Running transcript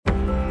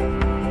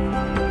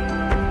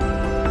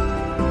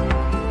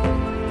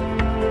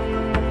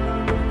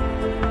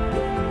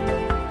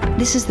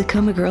This is the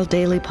Coma Girl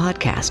Daily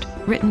Podcast,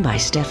 written by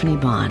Stephanie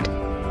Bond.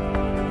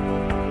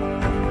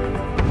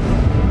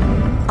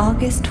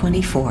 August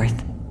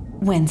 24th,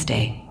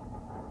 Wednesday.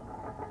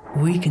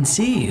 We can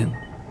see you,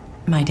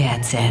 my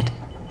dad said.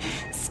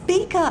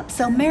 Speak up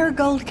so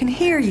Marigold can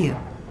hear you,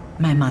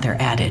 my mother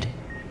added.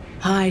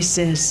 Hi,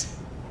 sis.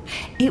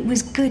 It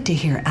was good to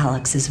hear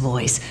Alex's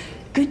voice.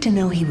 Good to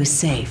know he was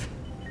safe.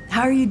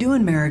 How are you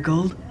doing,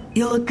 Marigold?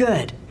 You look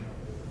good.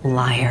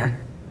 Liar.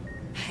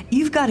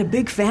 You've got a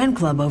big fan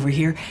club over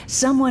here.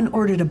 Someone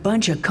ordered a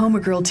bunch of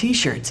Coma Girl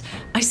t-shirts.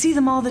 I see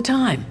them all the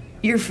time.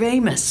 You're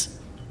famous.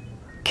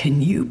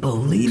 Can you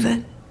believe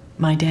it?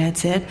 My dad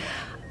said.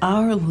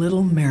 Our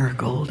little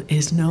Marigold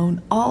is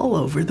known all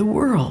over the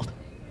world.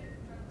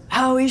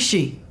 How is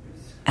she?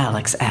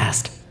 Alex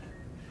asked.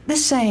 The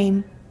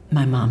same,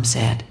 my mom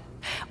said.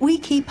 We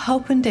keep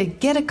hoping to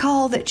get a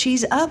call that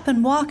she's up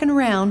and walking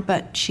around,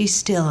 but she's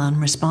still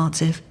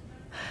unresponsive.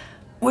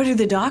 What are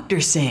the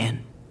doctors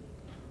saying?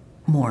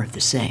 More of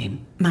the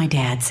same, my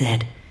dad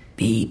said.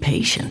 Be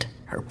patient.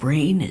 Her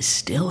brain is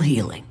still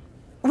healing.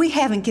 We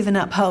haven't given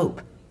up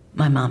hope,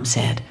 my mom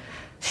said.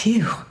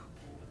 Phew.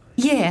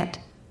 Yet,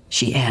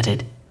 she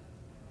added.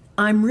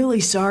 I'm really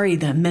sorry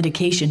the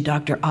medication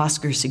Dr.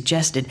 Oscar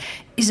suggested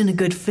isn't a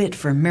good fit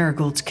for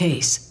Marigold's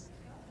case,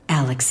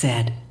 Alex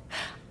said.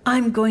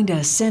 I'm going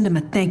to send him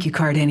a thank you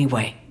card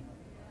anyway.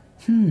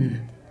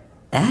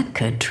 That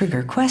could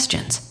trigger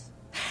questions.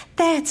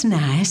 That's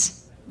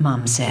nice,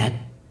 Mom said.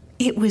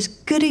 It was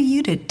good of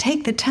you to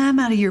take the time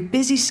out of your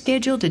busy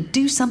schedule to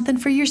do something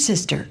for your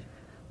sister.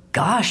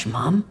 Gosh,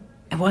 Mom,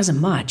 it wasn't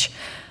much.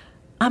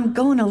 I'm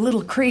going a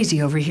little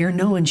crazy over here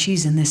knowing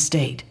she's in this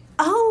state.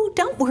 Oh,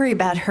 don't worry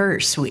about her,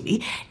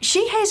 sweetie.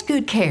 She has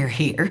good care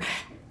here.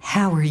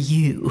 How are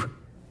you?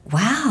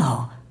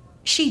 Wow,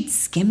 she'd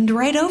skimmed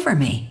right over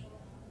me.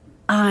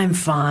 I'm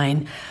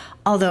fine,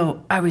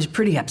 although I was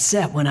pretty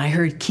upset when I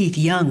heard Keith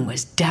Young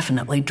was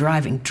definitely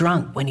driving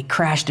drunk when he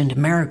crashed into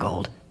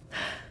Marigold.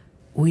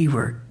 We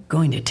were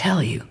going to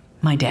tell you,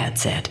 my dad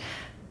said,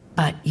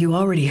 but you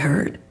already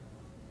heard?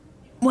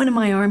 One of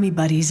my Army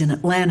buddies in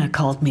Atlanta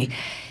called me.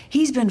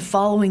 He's been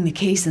following the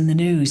case in the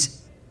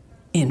news.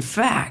 In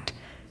fact,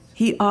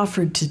 he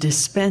offered to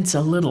dispense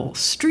a little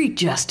street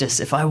justice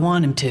if I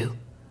want him to.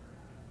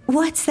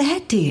 What's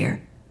that,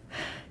 dear?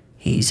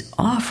 He's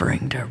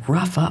offering to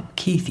rough up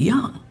Keith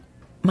Young,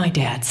 my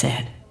dad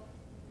said.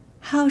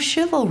 How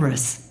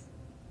chivalrous.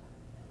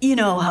 You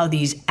know how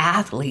these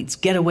athletes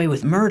get away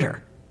with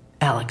murder,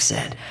 Alex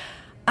said.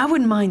 I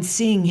wouldn't mind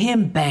seeing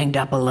him banged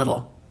up a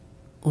little.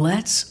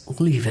 Let's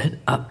leave it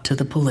up to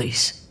the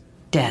police,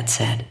 Dad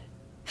said.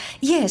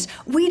 Yes,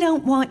 we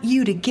don't want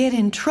you to get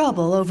in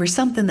trouble over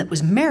something that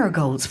was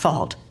Marigold's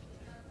fault.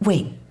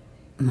 Wait,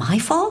 my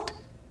fault?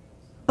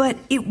 But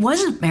it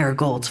wasn't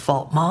Marigold's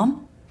fault,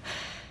 Mom.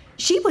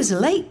 She was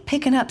late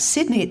picking up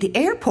Sydney at the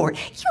airport.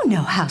 You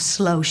know how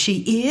slow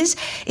she is.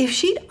 If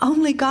she'd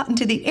only gotten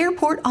to the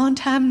airport on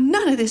time,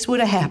 none of this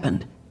would have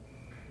happened.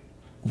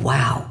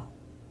 Wow.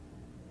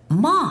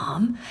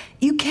 Mom,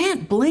 you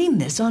can't blame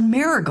this on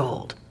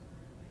Marigold.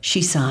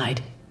 She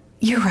sighed.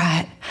 You're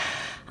right.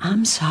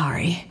 I'm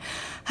sorry.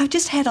 I've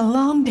just had a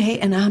long day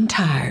and I'm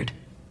tired.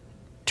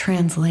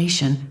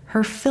 Translation,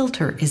 her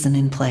filter isn't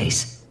in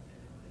place.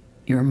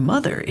 Your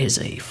mother is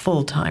a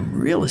full-time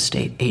real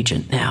estate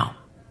agent now,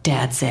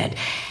 Dad said,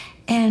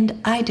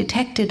 and I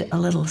detected a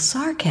little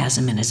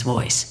sarcasm in his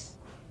voice.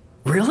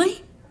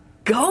 Really?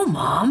 Go,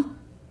 Mom.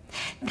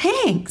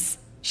 Thanks,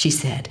 she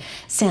said,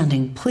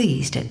 sounding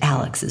pleased at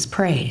Alex's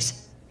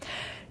praise.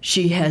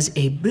 She has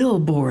a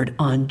billboard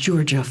on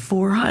Georgia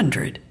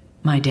 400,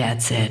 my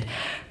dad said.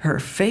 Her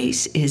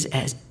face is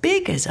as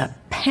big as a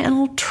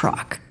panel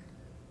truck.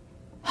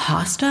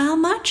 Hostile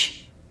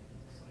much?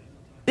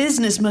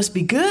 Business must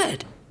be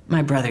good,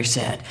 my brother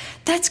said.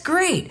 That's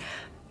great.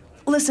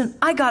 Listen,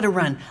 I gotta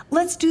run.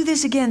 Let's do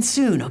this again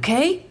soon,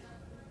 okay?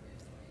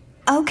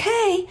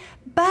 Okay.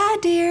 Bye,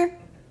 dear.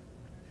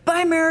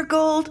 Bye,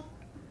 Marigold.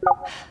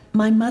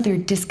 My mother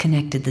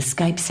disconnected the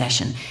Skype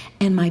session,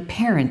 and my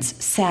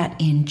parents sat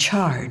in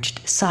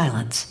charged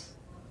silence.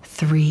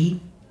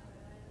 3,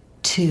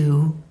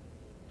 2,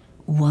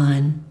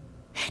 1.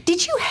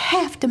 Did you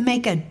have to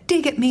make a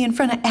dig at me in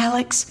front of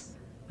Alex?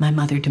 My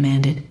mother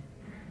demanded.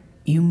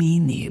 You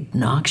mean the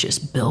obnoxious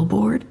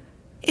billboard?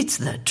 It's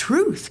the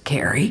truth,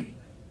 Carrie.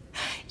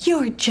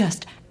 You're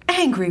just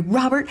angry,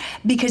 Robert,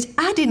 because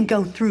I didn't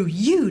go through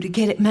you to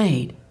get it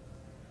made.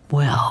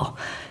 Well,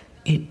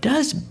 it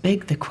does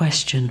beg the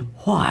question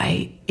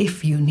why,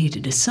 if you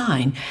needed a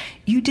sign,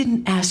 you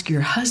didn't ask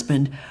your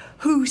husband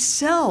who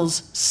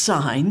sells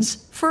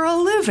signs for a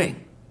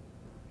living.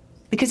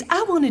 Because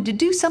I wanted to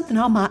do something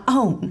on my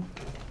own.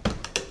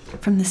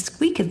 From the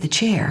squeak of the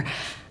chair,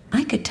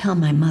 I could tell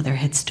my mother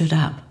had stood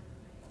up.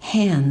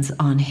 Hands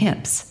on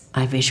hips,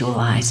 I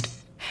visualized.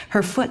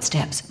 Her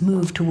footsteps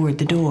moved toward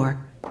the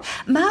door.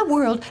 My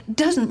world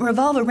doesn't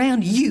revolve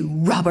around you,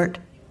 Robert.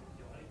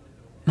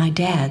 My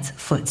dad's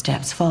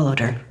footsteps followed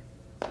her.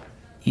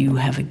 You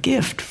have a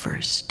gift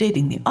for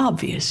stating the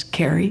obvious,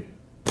 Carrie.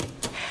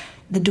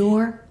 The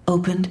door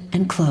opened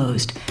and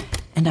closed,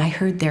 and I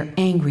heard their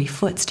angry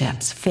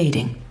footsteps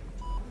fading.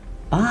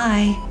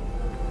 Bye.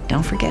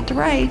 Don't forget to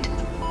write.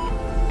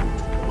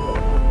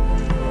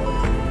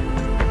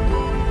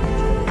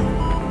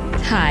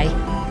 Hi,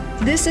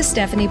 this is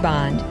Stephanie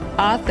Bond,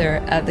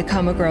 author of the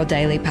Coma Girl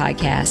Daily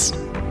podcast.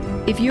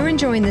 If you're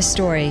enjoying this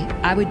story,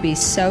 I would be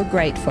so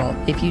grateful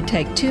if you'd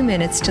take 2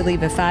 minutes to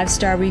leave a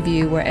 5-star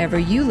review wherever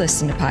you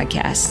listen to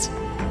podcasts.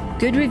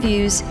 Good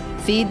reviews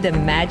feed the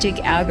magic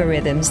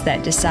algorithms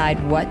that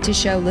decide what to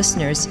show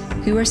listeners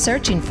who are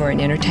searching for an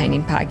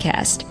entertaining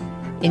podcast.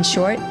 In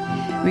short,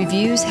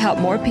 reviews help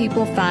more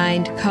people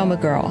find Coma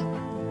Girl.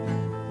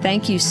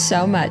 Thank you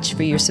so much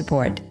for your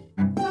support.